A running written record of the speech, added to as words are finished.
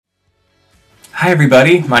Hi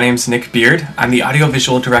everybody, my name's Nick Beard. I'm the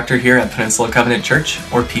audiovisual director here at Peninsula Covenant Church,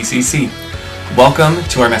 or PCC. Welcome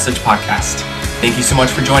to our message podcast. Thank you so much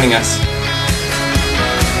for joining us.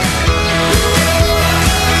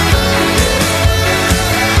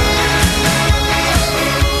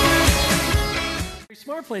 Very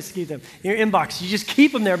smart place to keep them. In your inbox, you just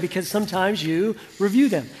keep them there because sometimes you review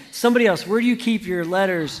them. Somebody else, where do you keep your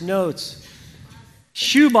letters, notes?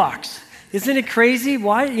 Shoebox. Isn't it crazy?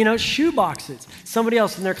 Why? Shoe boxes. Somebody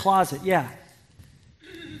else in their closet. Yeah.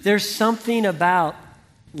 There's something about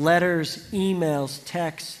letters, emails,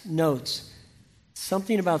 texts, notes.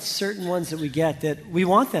 Something about certain ones that we get that we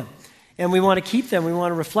want them. And we want to keep them. We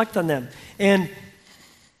want to reflect on them. And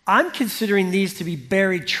I'm considering these to be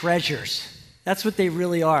buried treasures. That's what they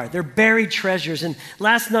really are. They're buried treasures. And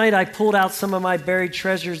last night I pulled out some of my buried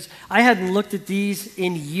treasures. I hadn't looked at these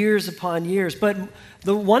in years upon years. But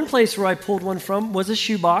the one place where I pulled one from was a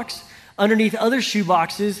shoebox underneath other shoe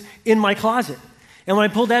boxes in my closet. And when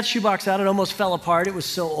I pulled that shoebox out, it almost fell apart. It was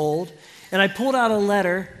so old. And I pulled out a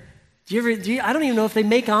letter. I don't even know if they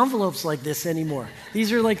make envelopes like this anymore.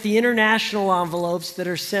 These are like the international envelopes that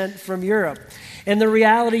are sent from Europe. And the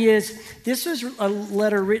reality is, this was a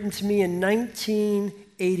letter written to me in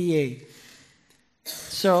 1988.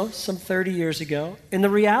 So, some 30 years ago. And the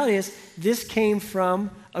reality is, this came from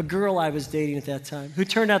a girl I was dating at that time, who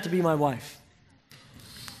turned out to be my wife.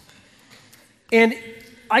 And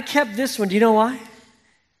I kept this one. Do you know why?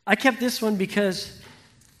 I kept this one because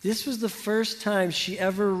this was the first time she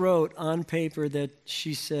ever wrote on paper that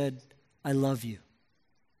she said, "I love you."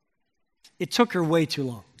 It took her way too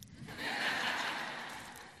long.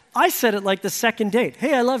 I said it like the second date.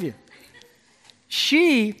 "Hey, I love you."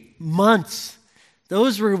 She, months.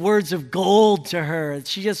 Those were words of gold to her.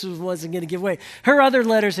 She just wasn't going to give away. Her other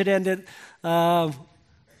letters had ended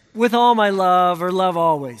with "all my love" or "love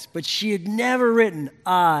always." But she had never written,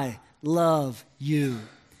 "I love you."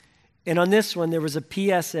 And on this one, there was a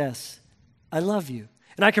PSS, "I love you."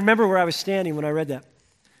 And I can remember where I was standing when I read that,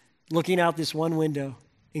 looking out this one window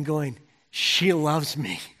and going, "She loves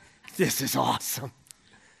me. This is awesome."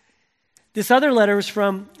 This other letter was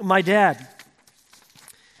from my dad.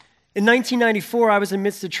 In 1994, I was in the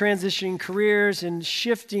midst of transitioning careers and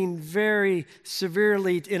shifting very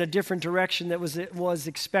severely in a different direction that was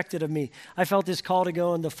expected of me. I felt this call to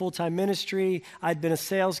go into full-time ministry. I'd been a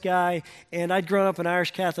sales guy, and I'd grown up in an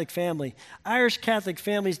Irish Catholic family. Irish Catholic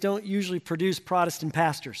families don't usually produce Protestant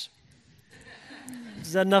pastors.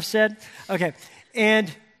 Is that enough said? Okay.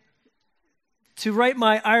 And to write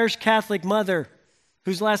my Irish Catholic mother,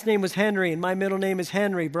 whose last name was Henry, and my middle name is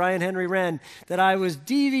Henry, Brian Henry Wren, that I was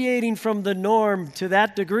deviating from the norm to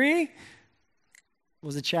that degree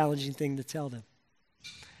was a challenging thing to tell them.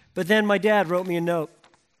 But then my dad wrote me a note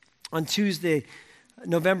on Tuesday,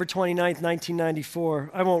 November 29th, 1994.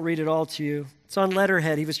 I won't read it all to you. It's on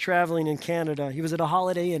letterhead. He was traveling in Canada. He was at a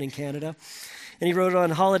Holiday Inn in Canada, and he wrote it on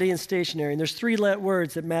Holiday Inn stationery. And there's three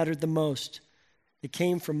words that mattered the most. It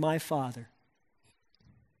came from my father.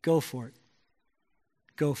 Go for it.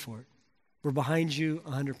 Go for it. We're behind you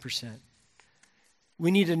 100%.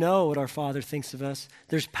 We need to know what our Father thinks of us.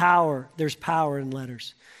 There's power in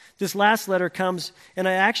letters. This last letter comes, and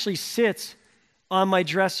it actually sits on my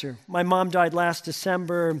dresser. My mom died last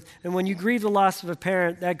December, and when you grieve the loss of a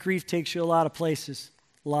parent, that grief takes you a lot of places.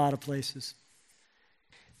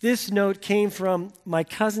 This note came from my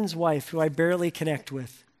cousin's wife, who I barely connect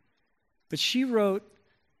with. But she wrote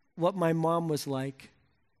what my mom was like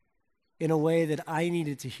in a way that I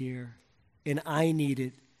needed to hear, and I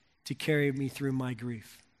needed to carry me through my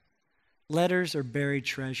grief. Letters are buried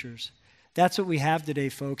treasures. That's what we have today,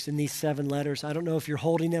 folks, in these 7 letters. I don't know if you're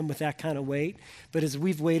holding them with that kind of weight, but as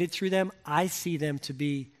we've waded through them, I see them to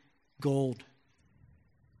be gold.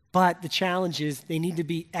 But the challenge is they need to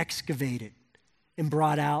be excavated and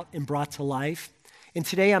brought out and brought to life. And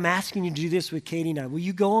today I'm asking you to do this with Katie and I. Will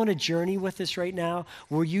you go on a journey with us right now?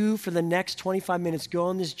 Will you, for the next 25 minutes, go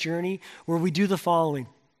on this journey where we do the following?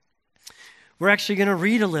 We're actually going to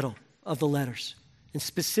read a little of the letters, and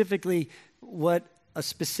specifically a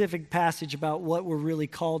specific passage about what we're really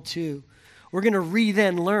called to. We're going to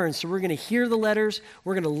then learn. So we're going to hear the letters,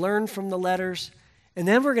 we're going to learn from the letters, and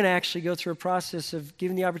then we're going to actually go through a process of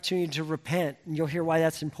giving the opportunity to repent, and you'll hear why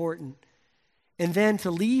that's important. And then to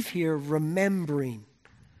leave here remembering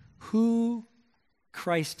who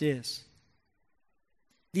Christ is.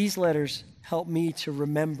 These letters help me to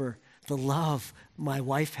remember the love my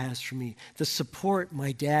wife has for me, the support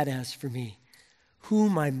my dad has for me, who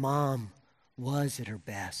my mom was at her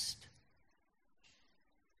best.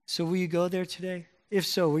 So will you go there today? If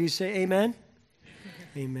so, will you say amen?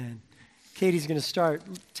 Amen. Katie's going to start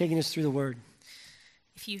taking us through the word.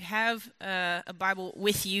 If you have a Bible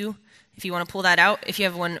with you, if you want to pull that out, if you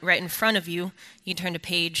have one right in front of you, you can turn to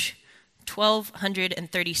page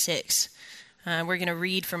 1236. We're going to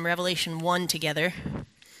read from Revelation 1 together,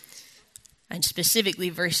 and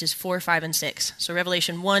specifically verses 4, 5, and 6. So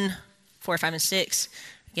Revelation 1, 4, 5, and 6.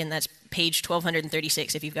 Again, that's page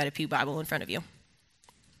 1236 if you've got a pew Bible in front of you.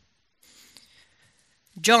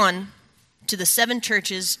 John, to the 7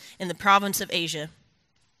 churches in the province of Asia,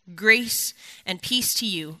 grace and peace to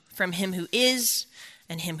you from him who is,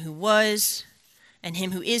 and him who was, and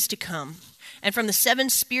him who is to come, and from the 7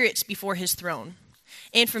 spirits before his throne,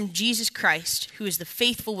 and from Jesus Christ, who is the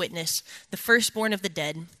faithful witness, the firstborn of the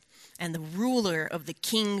dead, and the ruler of the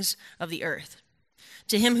kings of the earth.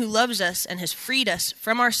 To him who loves us and has freed us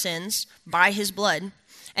from our sins by his blood,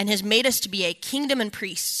 and has made us to be a kingdom and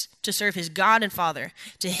priests to serve his God and Father,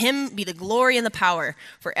 to him be the glory and the power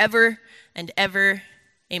forever and ever.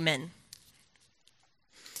 Amen.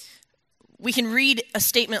 We can read a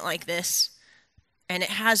statement like this, and it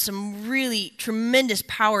has some really tremendous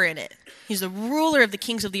power in it. He's the ruler of the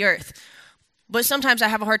kings of the earth. But sometimes I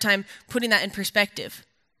have a hard time putting that in perspective.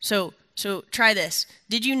 So try this.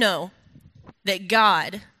 Did you know that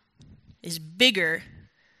God is bigger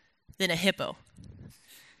than a hippo?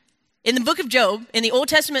 In the book of Job, in the Old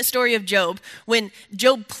Testament story of Job, when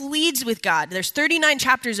Job pleads with God, there's 39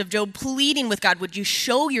 chapters of Job pleading with God, would you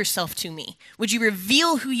show yourself to me? Would you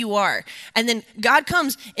reveal who you are? And then God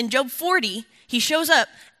comes in Job 40, he shows up,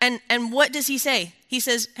 and what does he say? He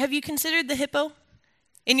says, have you considered the hippo?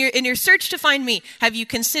 In your search to find me, have you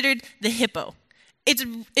considered the hippo?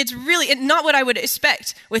 It's really not what I would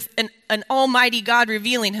expect with an almighty God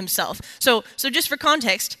revealing himself. So just for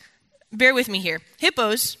context, bear with me here.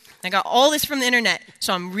 Hippos, I got all this from the internet,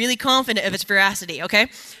 so I'm really confident of its veracity,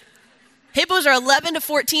 okay? Hippos are 11 to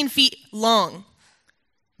 14 feet long.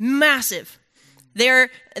 Massive.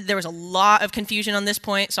 There was a lot of confusion on this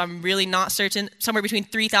point, so I'm really not certain. Somewhere between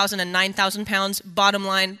 3,000 and 9,000 pounds. Bottom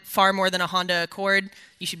line, far more than a Honda Accord.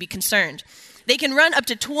 You should be concerned. They can run up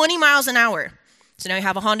to 20 miles an hour. So now you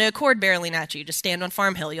have a Honda Accord barreling at you. Just stand on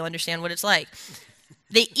Farm Hill. You'll understand what it's like.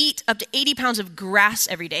 They eat up to 80 pounds of grass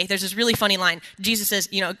every day. There's this really funny line. Jesus says,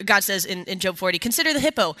 God says in Job 40, consider the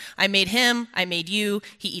hippo. I made him. I made you.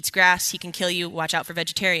 He eats grass. He can kill you. Watch out for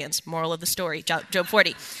vegetarians. Moral of the story, Job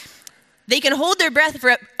 40. They can hold their breath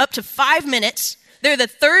for up to 5 minutes. They're the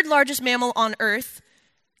 3rd largest mammal on Earth.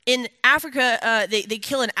 In Africa, they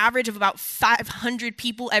kill an average of about 500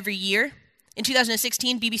 people every year. In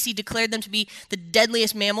 2016, BBC declared them to be the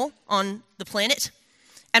deadliest mammal on the planet.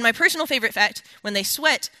 And my personal favorite fact, when they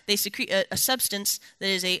sweat, they secrete a substance that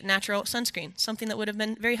is a natural sunscreen, something that would have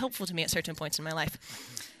been very helpful to me at certain points in my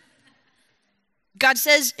life. God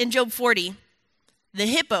says in Job 40, the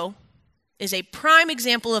hippo is a prime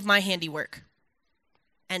example of my handiwork,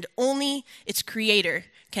 and only its creator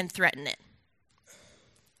can threaten it.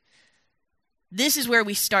 This is where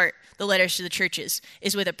we start the letters to the churches,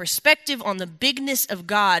 is with a perspective on the bigness of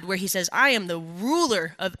God, where he says, I am the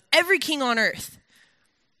ruler of every king on earth.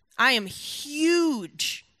 I am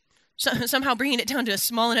huge. Somehow bringing it down to a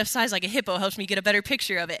small enough size like a hippo helps me get a better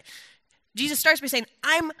picture of it. Jesus starts by saying,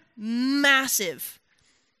 I'm massive,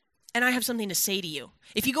 and I have something to say to you.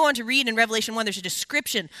 If you go on to read in Revelation 1, there's a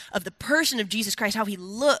description of the person of Jesus Christ, how he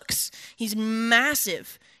looks. He's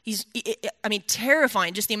massive. He's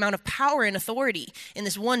terrifying, just the amount of power and authority in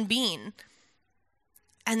this one being.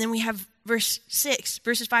 And then we have verses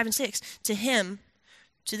 5 and 6. To him,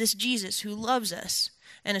 to this Jesus who loves us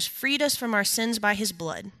and has freed us from our sins by his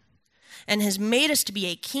blood, and has made us to be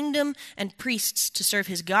a kingdom and priests to serve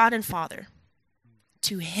his God and Father.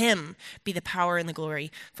 To him be the power and the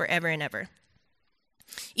glory forever and ever.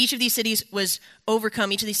 Each of these 7 cities was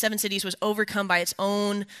overcome by its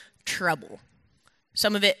own trouble.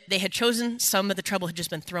 Some of it they had chosen, some of the trouble had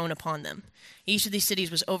just been thrown upon them. Each of these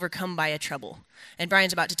cities was overcome by a trouble. And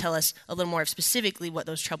Brian's about to tell us a little more specifically what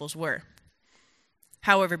those troubles were.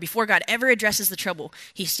 However, before God ever addresses the trouble,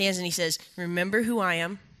 he stands and he says, remember who I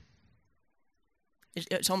am.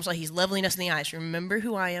 It's almost like he's leveling us in the eyes. Remember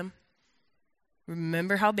who I am.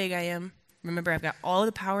 Remember how big I am. Remember I've got all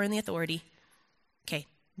the power and the authority. Okay,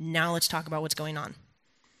 now let's talk about what's going on.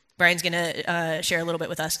 Brian's going to share a little bit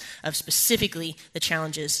with us of specifically the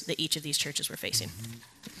challenges that each of these churches were facing.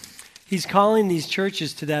 He's calling these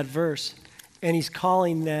churches to that verse, and he's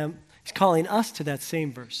calling us to that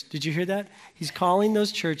same verse. Did you hear that? He's calling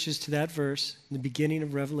those churches to that verse in the beginning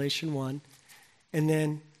of Revelation 1, and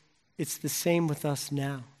then it's the same with us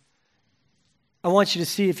now. I want you to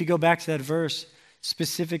see, if you go back to that verse,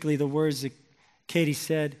 specifically the words that Katie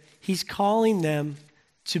said, he's calling them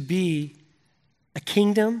to be a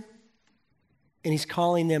kingdom and he's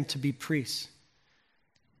calling them to be priests.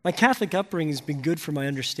 My Catholic upbringing has been good for my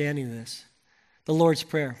understanding of this. The Lord's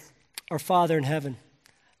Prayer. Our Father in heaven,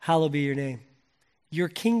 hallowed be your name. Your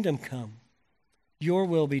kingdom come. Your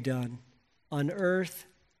will be done on earth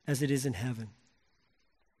as it is in heaven.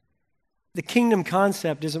 The kingdom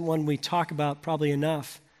concept isn't one we talk about probably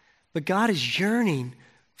enough, but God is yearning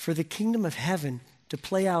for the kingdom of heaven to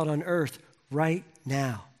play out on earth right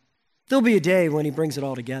now. There'll be a day when he brings it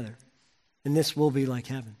all together, and this will be like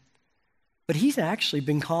heaven. But he's actually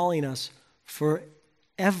been calling us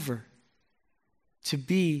forever to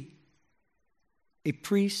be a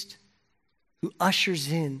priest who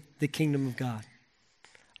ushers in the kingdom of God.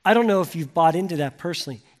 I don't know if you've bought into that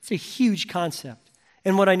personally. It's a huge concept.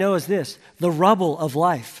 And what I know is this: the rubble of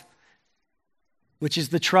life, which is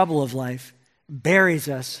the trouble of life, buries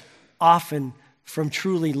us often from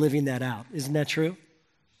truly living that out. Isn't that true?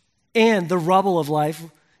 And the rubble of life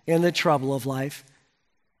and the trouble of life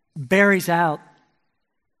buries out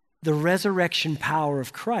the resurrection power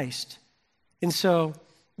of Christ. And so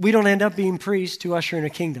we don't end up being priests who usher in a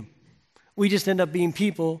kingdom. We just end up being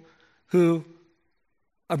people who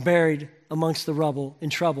are buried amongst the rubble in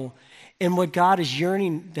trouble. And what God is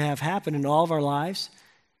yearning to have happen in all of our lives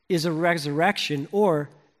is a resurrection or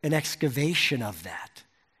an excavation of that.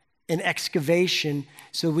 An excavation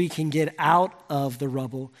so we can get out of the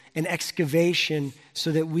rubble. An excavation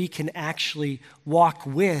so that we can actually walk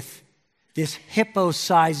with this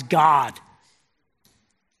hippo-sized God.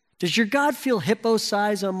 Does your God feel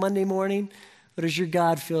hippo-sized on Monday morning, or does your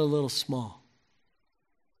God feel a little small?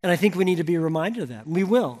 And I think we need to be reminded of that. We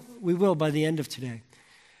will by the end of today.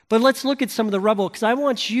 But let's look at some of the rubble, because I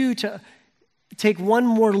want you to take one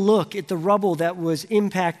more look at the rubble that was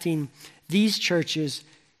impacting these churches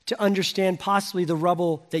to understand possibly the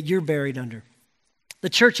rubble that you're buried under. The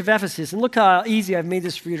church of Ephesus, and look how easy I've made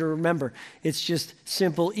this for you to remember. It's just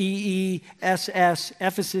simple E-E-S-S.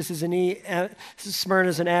 Ephesus is an E, Smyrna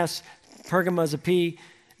is an S, Pergamum is a P.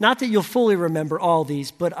 Not that you'll fully remember all these,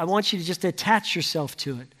 but I want you to just attach yourself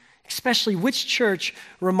to it, especially which church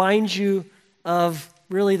reminds you of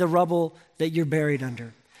really the rubble that you're buried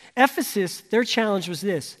under. Ephesus, their challenge was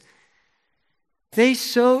this: they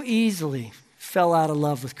so easily fell out of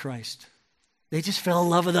love with Christ. They just fell in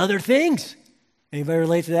love with other things. Anybody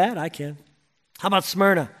relate to that? I can. How about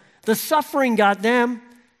Smyrna? The suffering got them.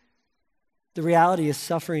 The reality is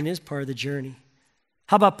suffering is part of the journey.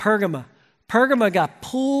 How about Pergamum? Pergamum got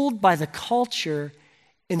pulled by the culture,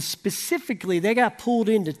 and specifically they got pulled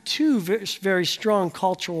into two very, very strong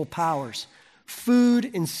cultural powers: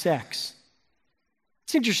 food and sex.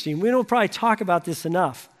 It's interesting. We don't probably talk about this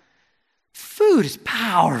enough. Food is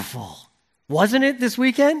powerful. Wasn't it this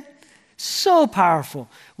weekend? So powerful.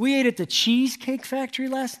 We ate at the Cheesecake Factory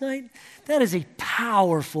last night. That is a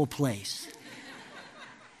powerful place.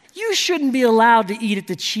 You shouldn't be allowed to eat at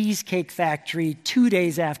the Cheesecake Factory 2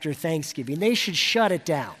 days after Thanksgiving. They should shut it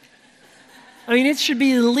down. I mean, it should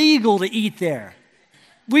be illegal to eat there.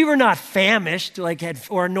 We were not famished,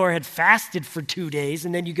 nor had fasted for 2 days,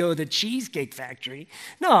 and then you go to the Cheesecake Factory.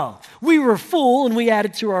 No, we were full, and we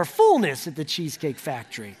added to our fullness at the Cheesecake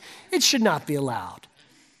Factory. It should not be allowed.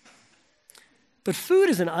 But food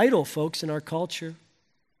is an idol, folks, in our culture.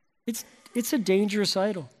 It's a dangerous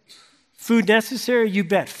idol. Food necessary? You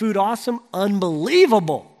bet. Food awesome?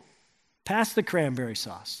 Unbelievable. Pass the cranberry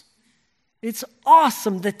sauce. It's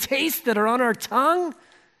awesome, the tastes that are on our tongue,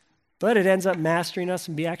 but it ends up mastering us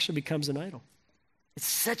and actually becomes an idol. It's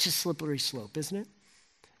such a slippery slope, isn't it?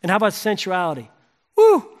 And how about sensuality?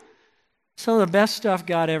 Woo! Some of the best stuff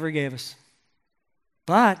God ever gave us.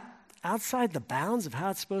 But outside the bounds of how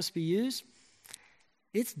it's supposed to be used,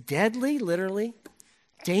 it's deadly, literally,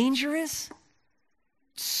 dangerous,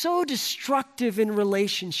 so destructive in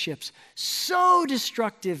relationships, so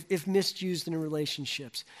destructive if misused in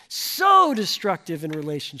relationships, so destructive in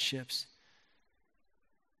relationships.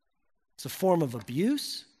 It's a form of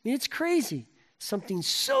abuse. I mean, it's crazy. Something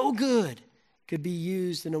so good could be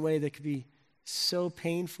used in a way that could be so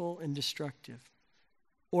painful and destructive.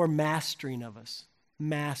 Or mastering of us.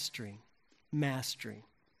 Mastering.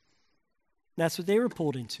 That's what they were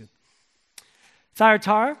pulled into.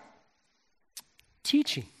 Thyatira,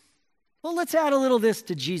 teaching. Well, let's add a little of this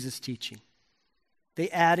to Jesus' teaching. They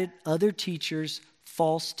added other teachers'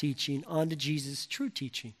 false teaching onto Jesus' true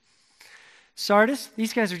teaching. Sardis,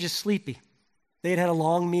 these guys are just sleepy. They had had a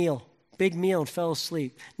long meal, big meal, and fell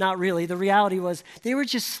asleep. Not really. The reality was they were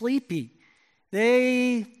just sleepy.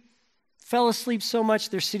 They fell asleep so much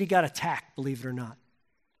their city got attacked, believe it or not.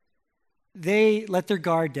 They let their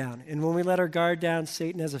guard down. And when we let our guard down,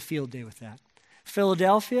 Satan has a field day with that.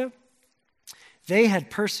 Philadelphia, They had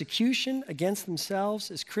persecution against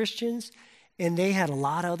themselves as Christians, and they had a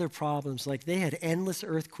lot of other problems. Like they had endless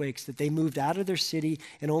earthquakes that they moved out of their city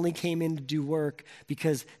and only came in to do work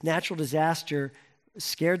because natural disaster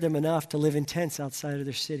scared them enough to live in tents outside of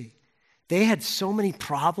their city. They had so many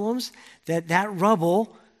problems that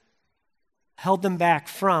rubble held them back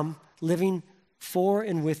from living for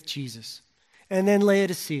and with Jesus. And then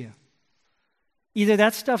Laodicea. Either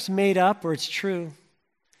that stuff's made up or it's true.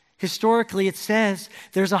 Historically, it says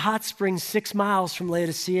there's a hot spring 6 miles from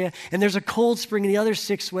Laodicea, and there's a cold spring in the other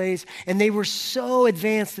 6 ways, and they were so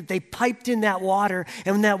advanced that they piped in that water,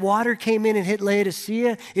 and when that water came in and hit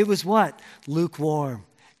Laodicea, it was what? Lukewarm.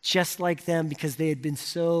 Just like them, because they had been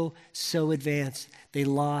so advanced. They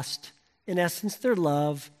lost, in essence, their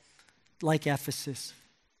love, like Ephesus,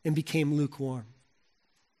 and became lukewarm.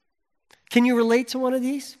 Can you relate to one of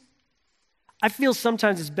these? I feel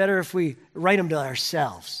sometimes it's better if we write them to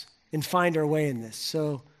ourselves and find our way in this.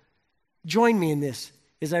 So join me in this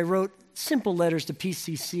as I wrote simple letters to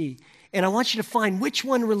PCC, and I want you to find which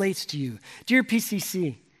one relates to you. Dear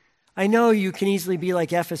PCC, I know you can easily be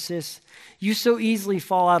like Ephesus. You so easily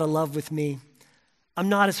fall out of love with me. I'm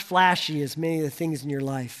not as flashy as many of the things in your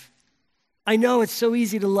life. I know it's so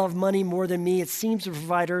easy to love money more than me. It seems to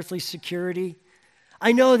provide earthly security.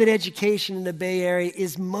 I know that education in the Bay Area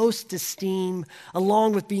is most esteemed,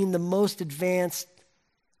 along with being the most advanced.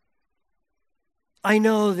 I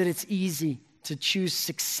know that it's easy to choose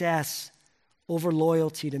success over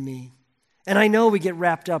loyalty to me. And I know you get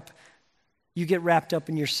wrapped up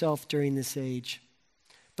in yourself during this age.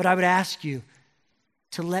 But I would ask you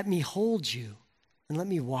to let me hold you and let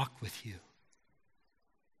me walk with you.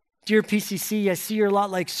 Dear PCC, I see you're a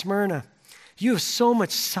lot like Smyrna. You have so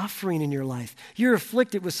much suffering in your life. You're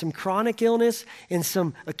afflicted with some chronic illness and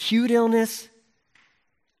some acute illness.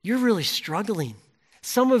 You're really struggling.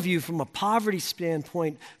 Some of you, from a poverty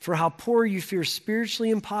standpoint, for how poor you feel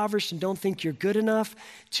spiritually impoverished and don't think you're good enough,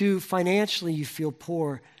 to financially you feel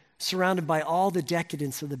poor, surrounded by all the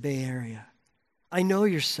decadence of the Bay Area. I know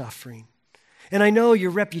you're suffering. And I know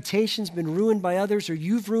your reputation's been ruined by others, or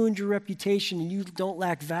you've ruined your reputation and you don't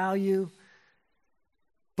lack value.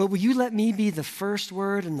 But will you let me be the first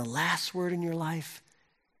word and the last word in your life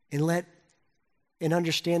and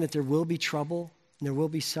understand that there will be trouble and there will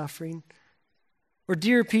be suffering? Or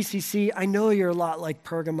dear PCC, I know you're a lot like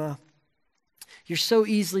Pergama. You're so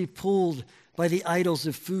easily pulled by the idols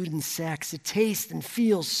of food and sex. It tastes and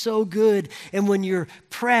feels so good. And when you're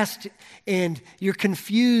pressed and you're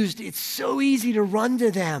confused, it's so easy to run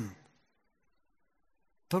to them.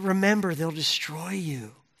 But remember, they'll destroy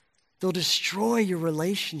you. They'll destroy your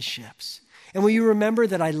relationships. And will you remember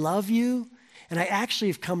that I love you and I actually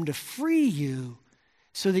have come to free you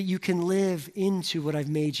so that you can live into what I've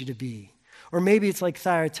made you to be? Or maybe it's like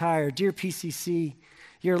Thyatira. Dear PCC,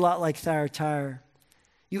 you're a lot like Thyatira.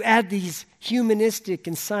 You add these humanistic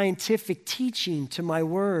and scientific teaching to my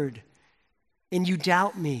word, and you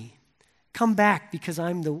doubt me. Come back, because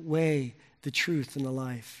I'm the way, the truth, and the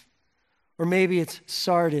life. Or maybe it's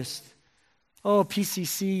Sardis. Oh,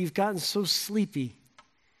 PCC, you've gotten so sleepy.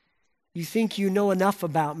 You think you know enough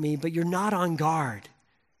about me, but you're not on guard.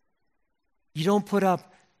 You don't put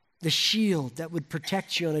up the shield that would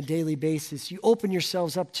protect you on a daily basis. You open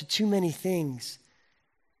yourselves up to too many things.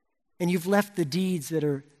 And you've left the deeds that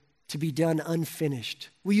are to be done unfinished.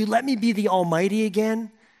 Will you let me be the Almighty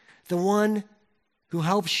again? The one who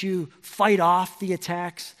helps you fight off the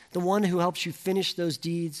attacks? The one who helps you finish those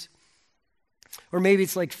deeds? Or maybe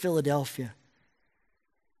it's like Philadelphia.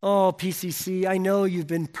 Oh, PCC, I know you've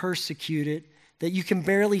been persecuted, that you can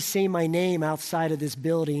barely say my name outside of this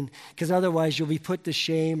building, because otherwise you'll be put to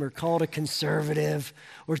shame or called a conservative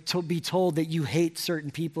or be told that you hate certain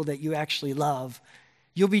people that you actually love.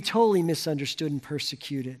 You'll be totally misunderstood and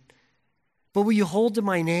persecuted. But will you hold to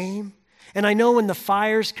my name? And I know when the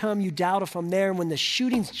fires come, you doubt if I'm there. And when the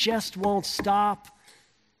shootings just won't stop,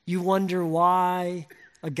 you wonder why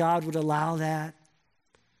a God would allow that.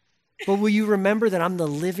 But will you remember that I'm the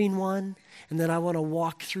living one and that I want to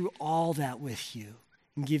walk through all that with you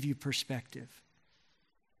and give you perspective?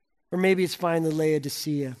 Or maybe it's finally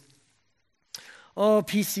Laodicea. Oh,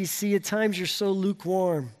 PCC, at times you're so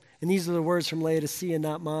lukewarm. And these are the words from Laodicea,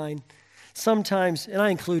 not mine. Sometimes, and I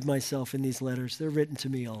include myself in these letters, they're written to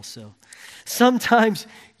me also. Sometimes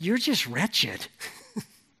you're just wretched.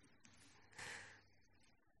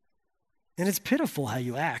 And it's pitiful how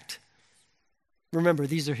you act. Remember,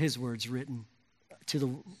 these are his words written to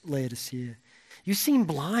the Laodicea. You seem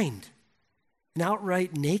blind and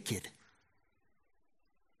outright naked.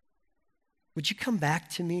 Would you come back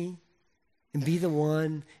to me and be the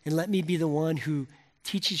one, and let me be the one who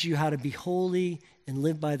teaches you how to be holy and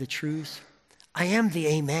live by the truth. I am the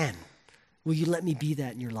Amen. Will you let me be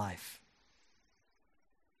that in your life?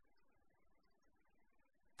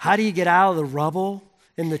 How do you get out of the rubble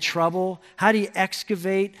and the trouble? How do you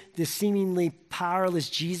excavate this seemingly powerless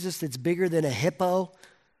Jesus that's bigger than a hippo?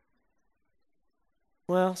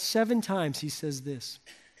 Well, 7 times he says this.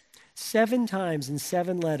 7 times in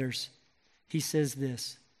 7 letters, he says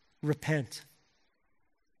this: repent.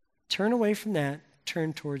 Turn away from that,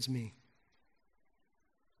 turn towards me.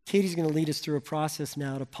 Katie's going to lead us through a process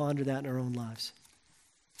now to ponder that in our own lives.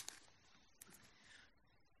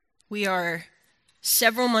 We are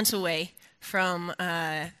several months away from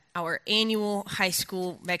our annual high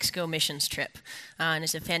school Mexico missions trip. And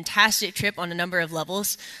it's a fantastic trip on a number of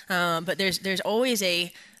levels. But there's always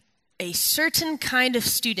a certain kind of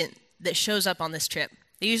student that shows up on this trip.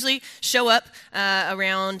 They usually show up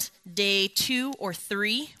around day 2 or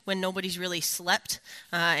 3 when nobody's really slept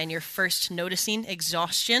and you're first noticing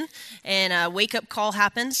exhaustion. And a wake-up call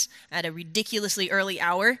happens at a ridiculously early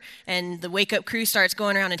hour, and the wake-up crew starts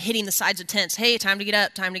going around and hitting the sides of tents. Hey, time to get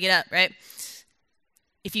up, right?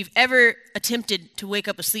 If you've ever attempted to wake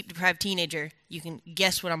up a sleep-deprived teenager, you can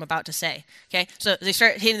guess what I'm about to say. Okay, so they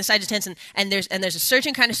start hitting the sides of tents, and there's a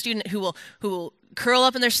certain kind of student who will curl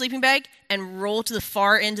up in their sleeping bag and roll to the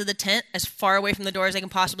far end of the tent, as far away from the door as they can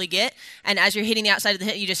possibly get. And as you're hitting the outside of the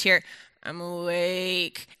tent, you just hear, "I'm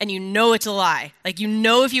awake," and you know it's a lie. Like, you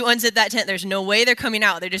know, if you unzip that tent, there's no way they're coming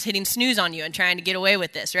out. They're just hitting snooze on you and trying to get away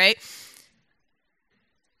with this, right?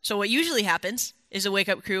 So what usually happens is a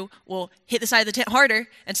wake-up crew will hit the side of the tent harder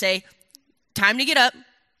and say, "Time to get up.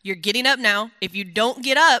 You're getting up now. If you don't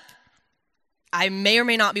get up, I may or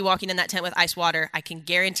may not be walking in that tent with ice water. I can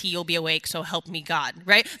guarantee you'll be awake, so help me God,"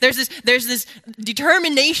 right? There's this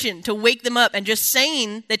determination to wake them up, and just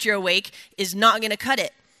saying that you're awake is not going to cut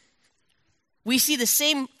it. We see the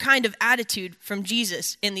same kind of attitude from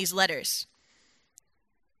Jesus in these letters.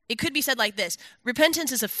 It could be said like this: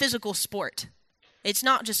 repentance is a physical sport. It's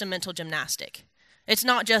not just a mental gymnastic. It's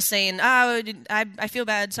not just saying, "Oh, I feel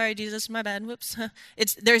bad. Sorry, Jesus, my bad. Whoops."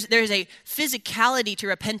 There's a physicality to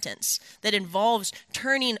repentance that involves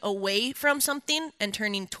turning away from something and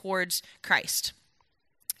turning towards Christ.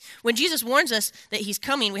 When Jesus warns us that he's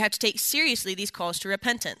coming, we have to take seriously these calls to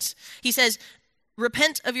repentance. He says,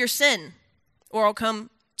 "Repent of your sin, or I'll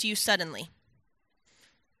come to you suddenly."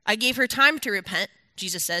 I gave her time to repent,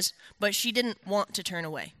 Jesus says, but she didn't want to turn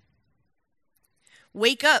away.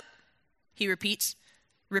 "Wake up," he repeats.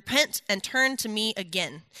 "Repent and turn to me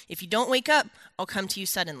again. If you don't wake up, I'll come to you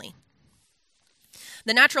suddenly."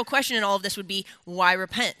 The natural question in all of this would be, why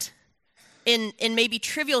repent? In maybe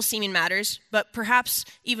trivial seeming matters, but perhaps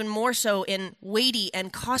even more so in weighty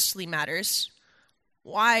and costly matters,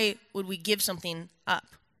 why would we give something up?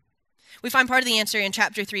 We find part of the answer in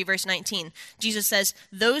chapter 3, verse 19. Jesus says,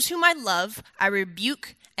 "Those whom I love, I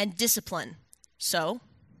rebuke and discipline. So,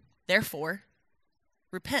 therefore,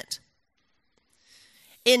 repent."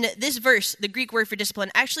 In this verse, the Greek word for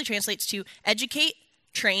discipline actually translates to educate,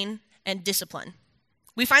 train, and discipline.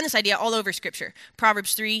 We find this idea all over Scripture.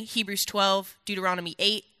 Proverbs 3, Hebrews 12, Deuteronomy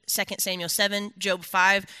 8, 2 Samuel 7, Job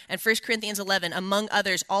 5, and 1 Corinthians 11, among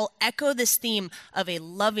others, all echo this theme of a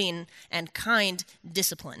loving and kind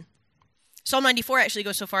discipline. Psalm 94 actually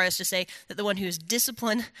goes so far as to say that the one who is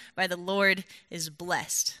disciplined by the Lord is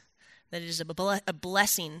blessed, that it is a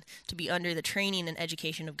blessing to be under the training and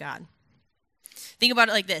education of God. Think about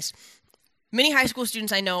it like this. Many high school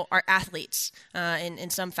students I know are athletes in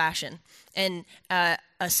some fashion. And a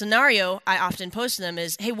scenario I often pose to them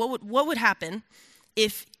is, hey, what would happen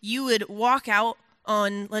if you would walk out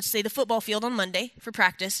on, let's say, the football field on Monday for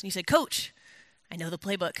practice, and you said, "Coach, I know the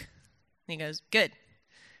playbook." And he goes, "Good."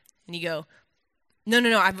 And you go,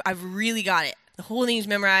 No, I've really got it. The whole thing's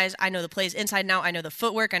memorized. I know the plays inside and out. I know the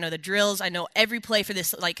footwork. I know the drills. I know every play for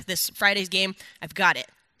this Friday's game. I've got it.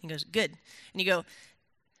 He goes, "Good." And you go,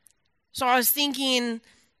 "So I was thinking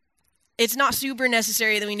it's not super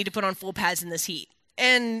necessary that we need to put on full pads in this heat.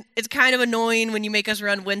 And it's kind of annoying when you make us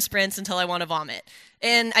run wind sprints until I want to vomit.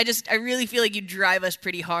 And I really feel like you drive us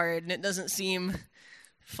pretty hard, and it doesn't seem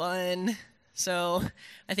fun. So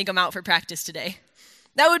I think I'm out for practice today."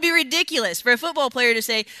 That would be ridiculous for a football player to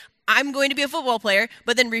say, "I'm going to be a football player,"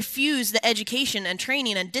 but then refuse the education and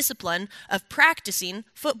training and discipline of practicing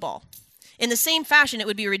football. In the same fashion, it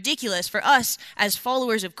would be ridiculous for us as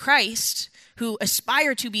followers of Christ who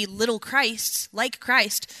aspire to be little Christs, like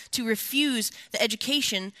Christ, to refuse the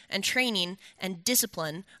education and training and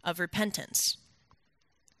discipline of repentance.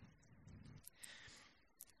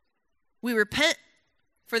 We repent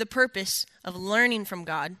for the purpose of learning from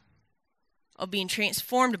God, of being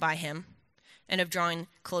transformed by him, and of drawing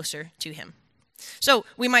closer to him. So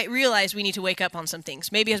we might realize we need to wake up on some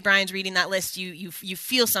things. Maybe as Brian's reading that list, you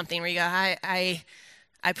feel something where you go,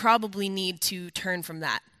 I probably need to turn from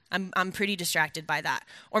that. I'm pretty distracted by that.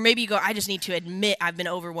 Or maybe you go, I just need to admit I've been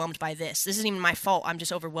overwhelmed by this. This isn't even my fault. I'm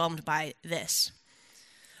just overwhelmed by this.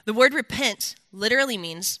 The word repent literally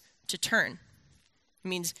means to turn. It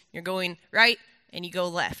means you're going right and you go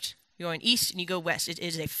left. You're going east and you go west. It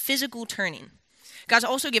is a physical turning. God's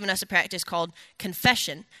also given us a practice called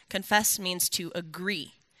confession. Confess means to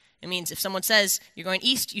agree. It means if someone says you're going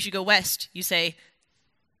east, you should go west, you say,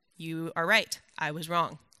 you are right, I was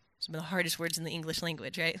wrong. Some of the hardest words in the English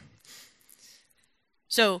language, right?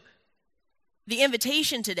 So the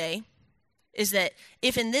invitation today is that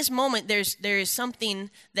if in this moment there is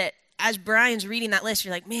something that as Brian's reading that list,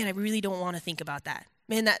 you're like, man, I really don't want to think about that.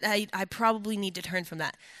 Man, that I probably need to turn from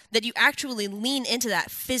that. That you actually lean into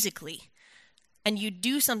that physically. And you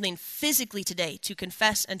do something physically today to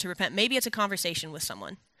confess and to repent. Maybe it's a conversation with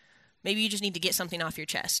someone. Maybe you just need to get something off your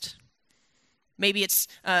chest. Maybe it's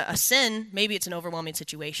a sin. Maybe it's an overwhelming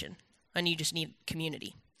situation, and you just need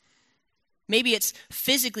community. Maybe it's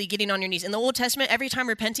physically getting on your knees. In the Old Testament, every time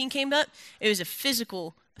repenting came up, it was a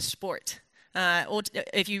physical sport.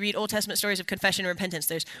 If you read Old Testament stories of confession and repentance,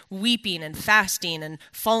 there's weeping and fasting and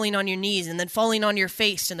falling on your knees and then falling on your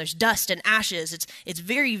face, and there's dust and ashes. It's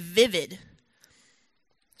very vivid.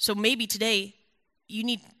 So maybe today you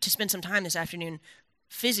need to spend some time this afternoon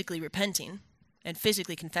physically repenting and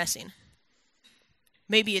physically confessing.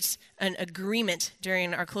 Maybe it's an agreement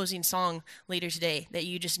during our closing song later today that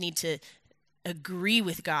you just need to agree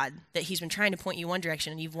with God that he's been trying to point you one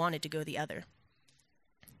direction and you've wanted to go the other.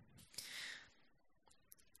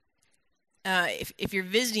 If you're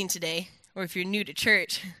visiting today or if you're new to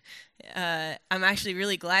church, I'm actually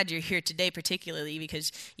really glad you're here today, particularly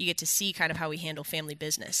because you get to see kind of how we handle family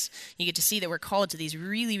business. You get to see that we're called to these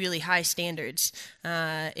really, really high standards.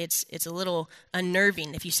 It's a little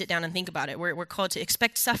unnerving if you sit down and think about it. We're called to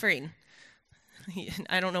expect suffering.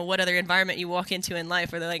 I don't know what other environment you walk into in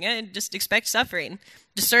life where they're like, just expect suffering.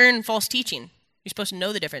 Discern false teaching. You're supposed to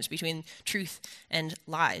know the difference between truth and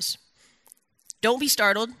lies. Don't be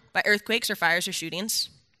startled by earthquakes or fires or shootings.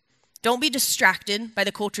 Don't be distracted by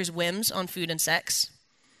the culture's whims on food and sex.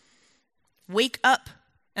 Wake up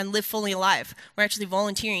and live fully alive. We're actually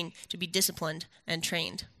volunteering to be disciplined and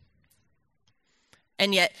trained.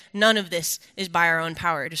 And yet, none of this is by our own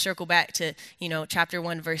power. To circle back to, chapter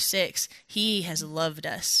 1, verse 6, he has loved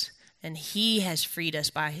us, and he has freed us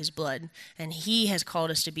by his blood, and he has called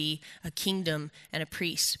us to be a kingdom and a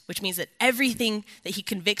priest, which means that everything that he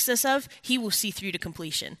convicts us of, he will see through to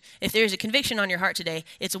completion. If there's a conviction on your heart today,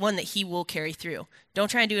 it's one that he will carry through. Don't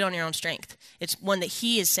try and do it on your own strength. It's one that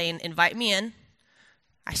he is saying, invite me in.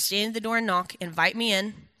 I stand at the door and knock, invite me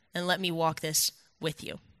in, and let me walk this with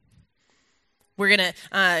you. We're going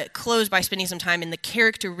to close by spending some time in the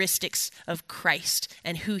characteristics of Christ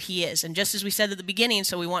and who he is. And just as we said at the beginning,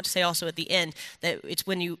 so we want to say also at the end, that it's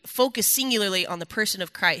when you focus singularly on the person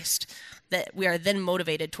of Christ that we are then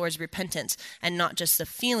motivated towards repentance, and not just the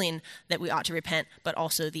feeling that we ought to repent, but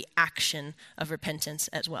also the action of repentance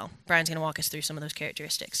as well. Brian's going to walk us through some of those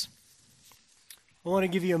characteristics. I want to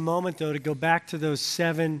give you a moment, though, to go back to those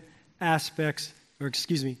seven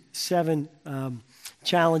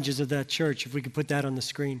challenges of that church, if we could put that on the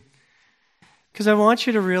screen. Because I want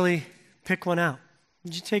you to really pick one out.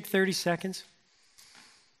 Would you take 30 seconds?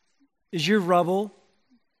 Is your rubble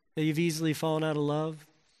that you've easily fallen out of love,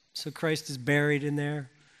 so Christ is buried in there?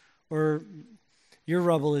 Or your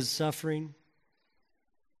rubble is suffering?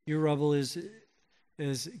 Your rubble is,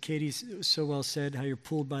 as Katie so well said, how you're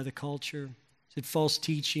pulled by the culture? Is it false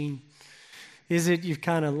teaching? Is it you've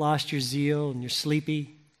kind of lost your zeal and you're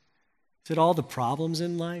sleepy? Is it all the problems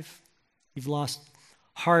in life? You've lost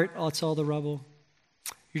heart, it's all the rubble.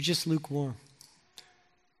 You're just lukewarm.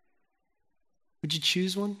 Would you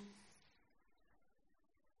choose one?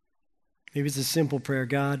 Maybe it's a simple prayer.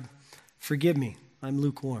 God, forgive me. I'm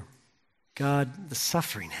lukewarm. God, the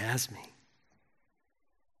suffering has me.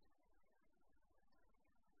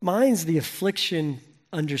 Mine's the affliction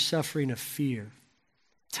under suffering of fear.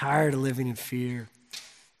 Tired of living in fear.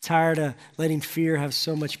 Tired of letting fear have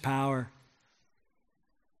so much power.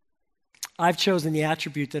 I've chosen the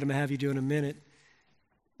attribute that I'm going to have you do in a minute,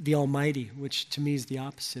 the Almighty, which to me is the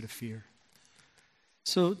opposite of fear.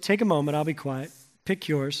 So take a moment, I'll be quiet, pick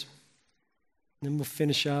yours, and then we'll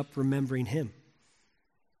finish up remembering him.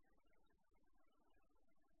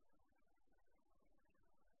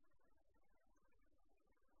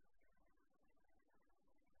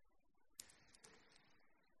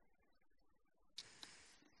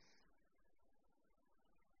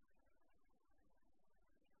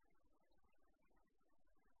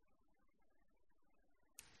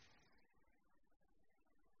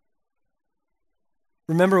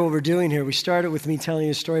 Remember what we're doing here. We started with me telling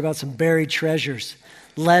you a story about some buried treasures,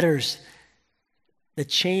 letters that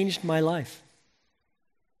changed my life.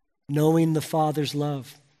 Knowing the Father's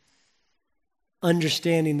love,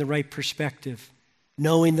 understanding the right perspective,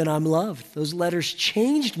 knowing that I'm loved. Those letters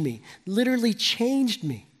changed me, literally changed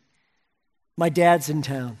me. My dad's in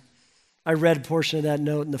town. I read a portion of that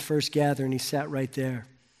note in the first gathering. He sat right there.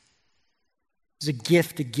 It was a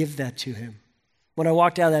gift to give that to him. When I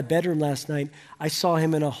walked out of that bedroom last night, I saw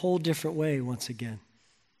him in a whole different way once again.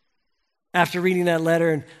 After reading that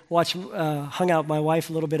letter and hung out with my wife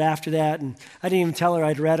a little bit after that, and I didn't even tell her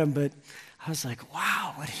I'd read them, but I was like,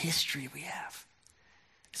 wow, what history we have.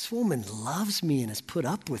 This woman loves me and has put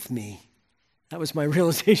up with me. That was my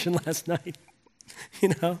realization last night,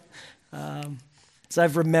 As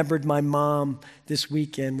I've remembered my mom this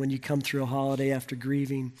weekend, when you come through a holiday after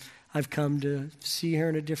grieving, I've come to see her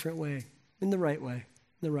in a different way, in the right way.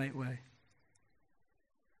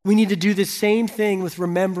 We need to do the same thing with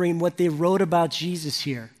remembering what they wrote about Jesus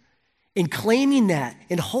here, and claiming that,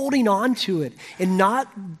 and holding on to it, and not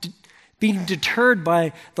being deterred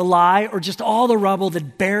by the lie or just all the rubble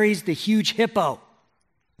that buries the huge hippo.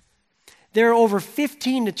 There are over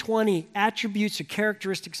 15 to 20 attributes or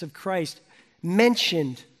characteristics of Christ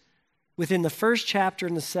mentioned within the first chapter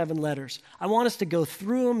and the 7 letters. I want us to go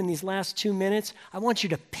through them in these last 2 minutes. I want you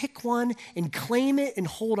to pick one and claim it and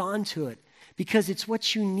hold on to it, because it's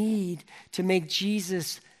what you need to make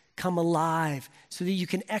Jesus come alive, so that you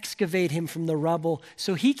can excavate him from the rubble,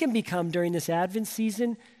 so he can become, during this Advent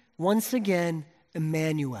season, once again,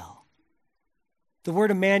 Emmanuel. The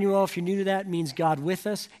word Emmanuel, if you're new to that, means God with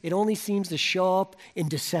us. It only seems to show up in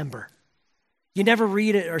December. You never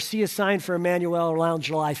read it or see a sign for Emmanuel around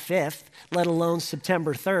July 5th, let alone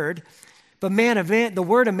September 3rd. But the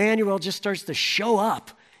word Emmanuel just starts to show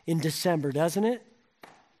up in December, doesn't it?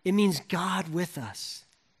 It means God with us.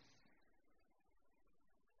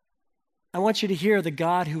 I want you to hear the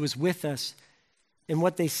God who was with us and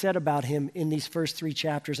what they said about him in these first 3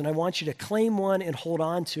 chapters. And I want you to claim one and hold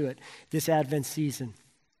on to it this Advent season.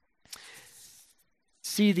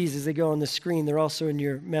 See these as they go on the screen. They're also in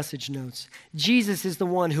your message notes. Jesus is the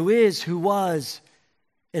one who is, who was,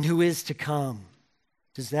 and who is to come.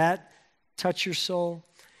 Does that touch your soul?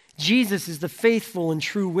 Jesus is the faithful and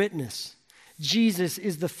true witness. Jesus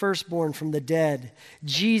is the firstborn from the dead.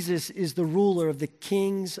 Jesus is the ruler of the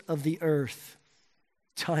kings of the earth.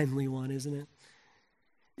 Timely one, isn't it?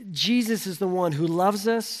 Jesus is the one who loves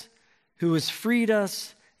us, who has freed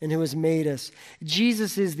us, and who has made us.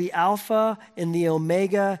 Jesus is the Alpha and the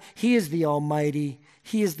Omega. He is the Almighty.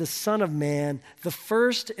 He is the Son of Man, the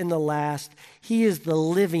first and the last. He is the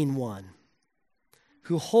living one,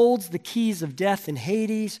 who holds the keys of death and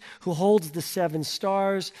Hades, who holds the 7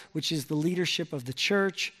 stars, which is the leadership of the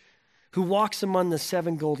church, who walks among the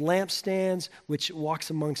 7 gold lampstands, which walks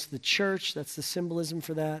amongst the church. That's the symbolism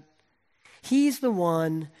for that. He's the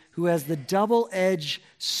one who has the double-edged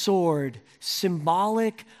sword,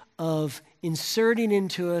 symbolic of inserting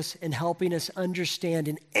into us and helping us understand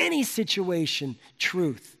in any situation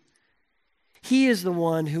truth. He is the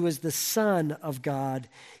one who is the Son of God.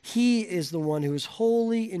 He is the one who is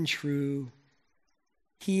holy and true.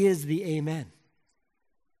 He is the Amen.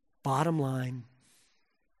 Bottom line,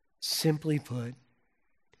 simply put,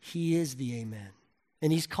 he is the Amen.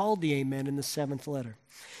 And he's called the Amen in the 7th letter.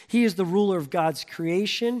 He is the ruler of God's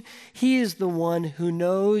creation. He is the one who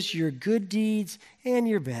knows your good deeds and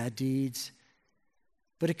your bad deeds,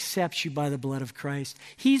 but accepts you by the blood of Christ.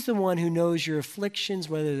 He's the one who knows your afflictions,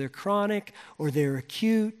 whether they're chronic or they're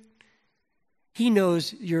acute. He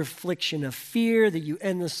knows your affliction of fear that you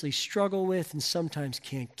endlessly struggle with and sometimes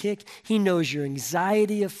can't kick. He knows your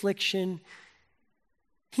anxiety affliction.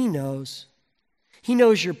 He knows. He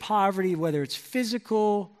knows your poverty, whether it's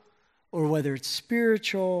physical or whether it's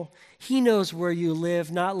spiritual. He knows where you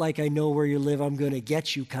live, not like I know where you live, I'm going to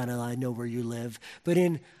get you kind of I know where you live, but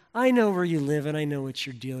in I know where you live and I know what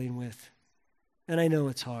you're dealing with, and I know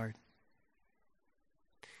it's hard.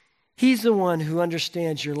 He's the one who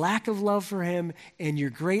understands your lack of love for him and your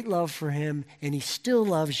great love for him, and he still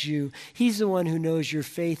loves you. He's the one who knows your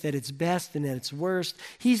faith at its best and at its worst.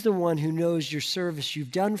 He's the one who knows your service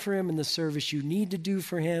you've done for him and the service you need to do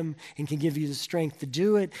for him and can give you the strength to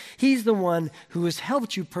do it. He's the one who has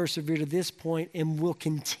helped you persevere to this point and will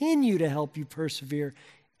continue to help you persevere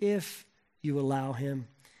if you allow him.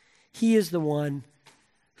 He is the one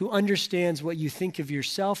who understands what you think of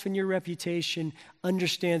yourself and your reputation,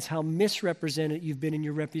 understands how misrepresented you've been in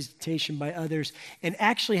your reputation by others, and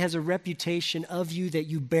actually has a reputation of you that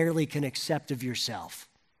you barely can accept of yourself.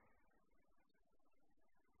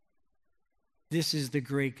 This is the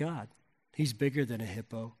great God. He's bigger than a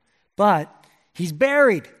hippo. But he's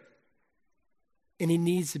buried. And he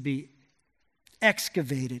needs to be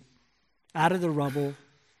excavated out of the rubble.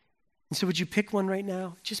 And so would you pick one right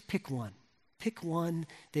now? Just pick one. Pick one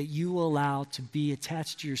that you will allow to be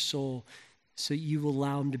attached to your soul so you will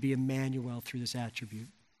allow him to be Emmanuel through this attribute.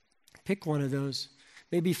 Pick one of those.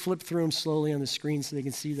 Maybe flip through them slowly on the screen so they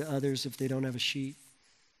can see the others if they don't have a sheet.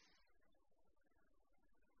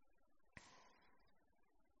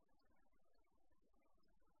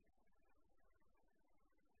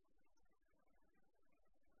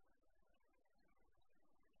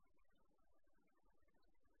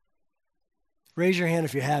 Raise your hand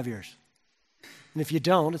if you have yours. And if you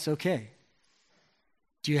don't, it's okay.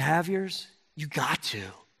 Do you have yours? You got to.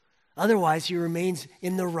 Otherwise, he remains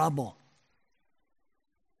in the rubble.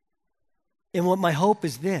 And what my hope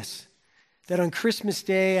is this, that on Christmas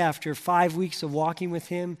Day, after 5 weeks of walking with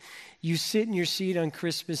him, you sit in your seat on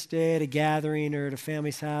Christmas Day at a gathering or at a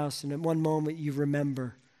family's house, and at one moment you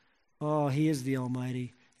remember, oh, he is the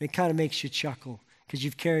Almighty. And it kind of makes you chuckle because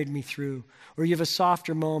you've carried me through. Or you have a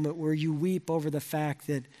softer moment where you weep over the fact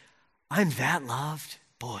that I'm that loved.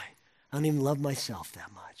 Boy, I don't even love myself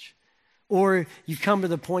that much. Or you come to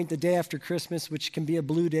the point the day after Christmas, which can be a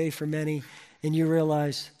blue day for many, and you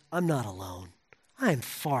realize, I'm not alone. I am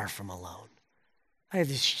far from alone. I have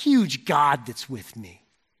this huge God that's with me.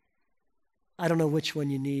 I don't know which one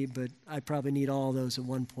you need, but I probably need all those at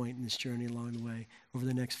one point in this journey along the way over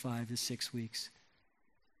the next 5 to 6 weeks.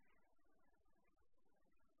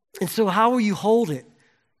 And so how will you hold it?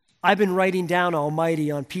 I've been writing down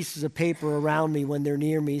Almighty on pieces of paper around me when they're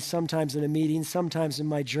near me, sometimes in a meeting, sometimes in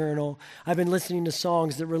my journal. I've been listening to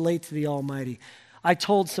songs that relate to the Almighty. I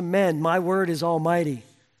told some men, my word is Almighty.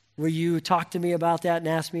 Will you talk to me about that and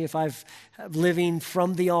ask me if I'm living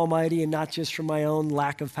from the Almighty and not just from my own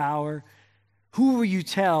lack of power? Who will you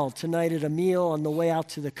tell tonight at a meal on the way out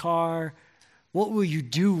to the car? What will you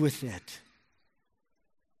do with it?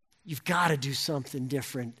 You've got to do something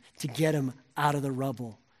different to get him out of the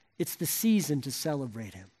rubble. It's the season to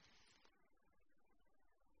celebrate him.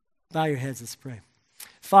 Bow your heads, let's pray.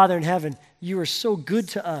 Father in heaven, you are so good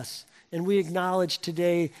to us, and we acknowledge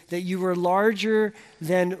today that you are larger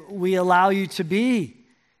than we allow you to be.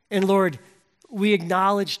 And Lord, we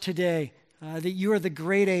acknowledge today that you are the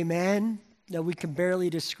great Amen that we can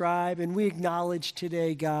barely describe, and we acknowledge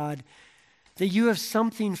today, God, that you have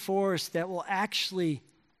something for us that will actually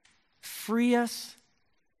free us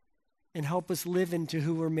and help us live into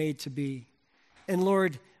who we're made to be. And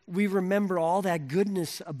Lord, we remember all that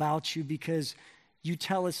goodness about you because you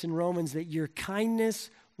tell us in Romans that your kindness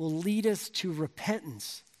will lead us to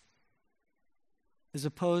repentance as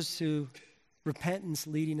opposed to repentance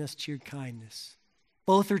leading us to your kindness.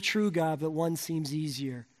 Both are true, God, but one seems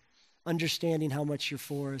easier. Understanding how much you're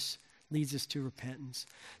for us leads us to repentance.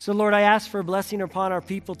 So Lord, I ask for a blessing upon our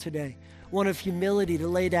people today, one of humility to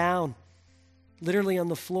lay down literally on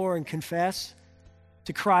the floor and confess,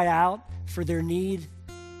 to cry out for their need,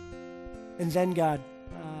 and then, God,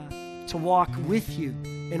 to walk with you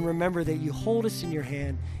and remember that you hold us in your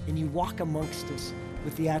hand and you walk amongst us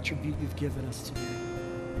with the attribute you've given us today.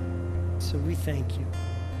 So we thank you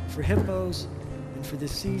for hippos and for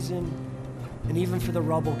this season and even for the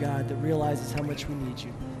rubble, God, that realizes how much we need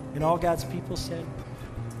you. And all God's people said,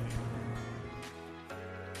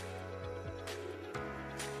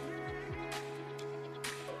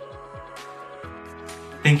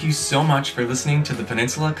 Thank you so much for listening to the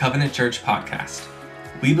Peninsula Covenant Church podcast.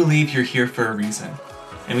 We believe you're here for a reason,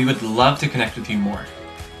 and we would love to connect with you more.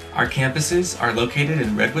 Our campuses are located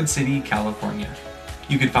in Redwood City, California.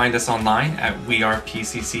 You can find us online at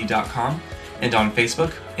wearepcc.com and on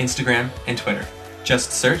Facebook, Instagram, and Twitter.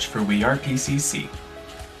 Just search for We Are PCC.